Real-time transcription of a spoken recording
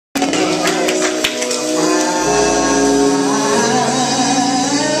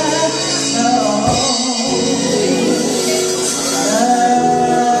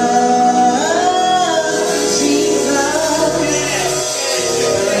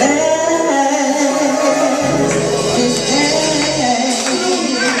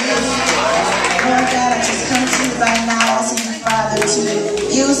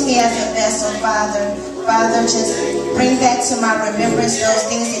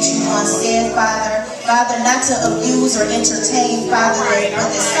that you once said, Father. Father, not to abuse or entertain, Father, but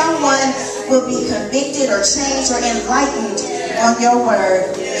that someone will be convicted or changed or enlightened on your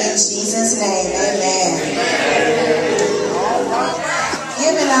word. In Jesus' name, amen.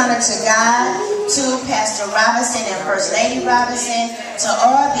 Giving honor to God, to Pastor Robinson and First Lady Robinson, to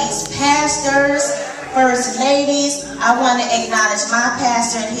all these pastors, First Ladies. I want to acknowledge my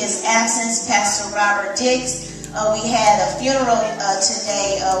pastor in his absence, Pastor Robert Dix. We had a funeral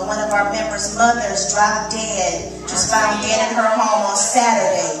today. One of our members' mothers dropped dead, was found dead in her home on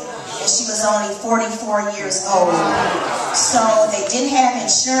Saturday, and she was only 44 years old. So they didn't have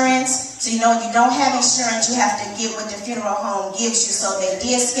insurance. So you know, if you don't have insurance, you have to get what the funeral home gives you. So they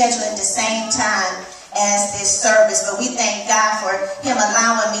did schedule it at the same time as this service, but we thank God for him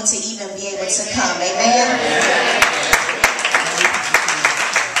allowing me to even be able to come. Amen.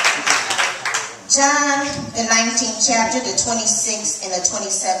 John, the 19th chapter, the 26th and the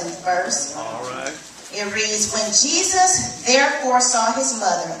 27th verse. All right. It reads, when Jesus therefore saw his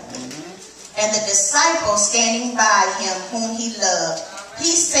mother and the disciple standing by him whom he loved,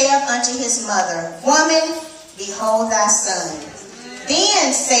 he saith unto his mother, Woman, behold thy son.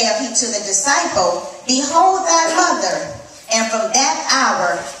 Then saith he to the disciple, Behold thy mother. And from that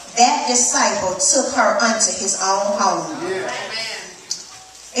hour, that disciple took her unto his own home. Yeah.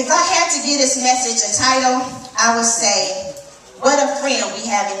 If I had to give this message a title, I would say, what a friend we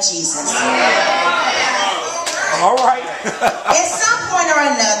have in Jesus. All right. At some point or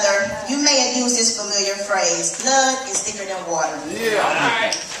another, you may have used this familiar phrase, blood is thicker than water.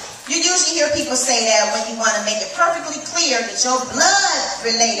 Yeah. You usually hear people say that when you want to make it perfectly clear that your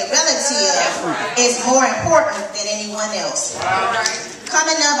blood-related relative is more important than anyone else.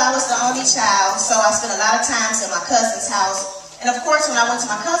 Coming up, I was the only child, so I spent a lot of times at my cousin's house. And of course, when I went to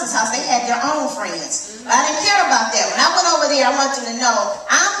my cousin's house, they had their own friends. But I didn't care about that. When I went over there, I wanted them to know,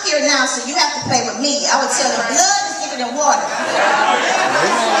 I'm here now, so you have to play with me. I would tell them, blood is thicker than water.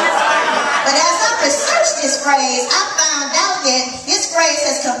 But as I researched this phrase, I found out that this phrase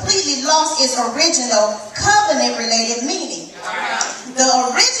has completely lost its original covenant-related meaning. The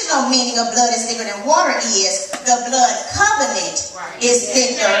original meaning of blood is thicker than water is the blood covenant is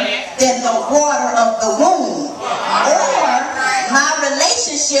thicker than the water of the womb. Or my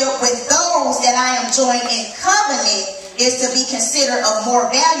relationship with those that I am joined in covenant is to be considered of more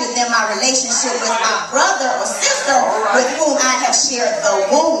value than my relationship with my brother or sister with whom I have shared the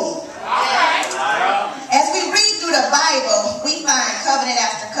womb. As we read through the Bible, we find covenant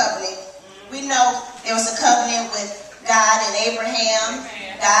after covenant. We know there was a covenant with God and Abraham,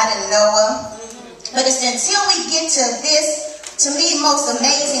 God and Noah. But it's until we get to this, to me, most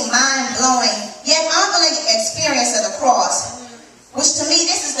amazing, mind-blowing, yet unbelievable experience of the cross, which to me,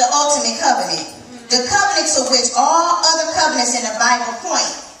 this is the ultimate covenant. The covenant to which all other covenants in the Bible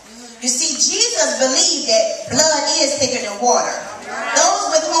point. You see, Jesus believed that blood is thicker than water.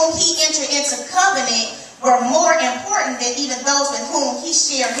 Those with whom he entered into covenant were more important than even those with whom he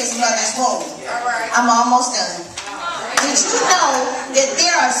shared his mother's womb. I'm almost done. Did you know that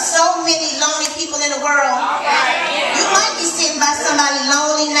there are so many lonely people in the world? You might be sitting by somebody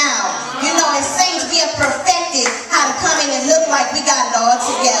lonely now. You know, as saints, we have perfected how to come in and look like we got it all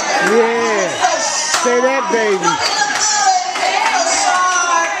together. Yeah. Say that, baby. Don't we look good? So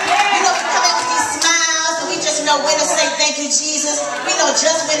sharp. You know, we come in with these smiles, and we just know when to say thank you, Jesus. We know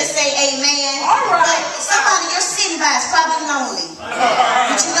just when to say amen. But somebody you're sitting by is probably lonely.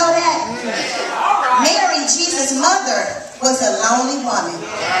 Did you know that? Mary, Jesus' mother, was a lonely woman.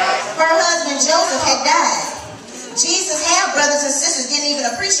 Her husband Joseph had died. Jesus' half-brothers and sisters didn't even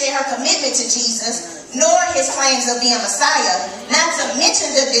appreciate her commitment to Jesus, nor his claims of being Messiah, not to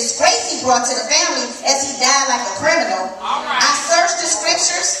mention the disgrace he brought to the family as he died like a criminal. I searched the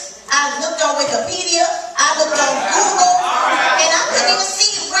scriptures, I looked on Wikipedia, I looked on Google, and I couldn't even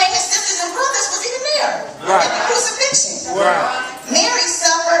see where his sisters and brothers was even there at the crucifixion.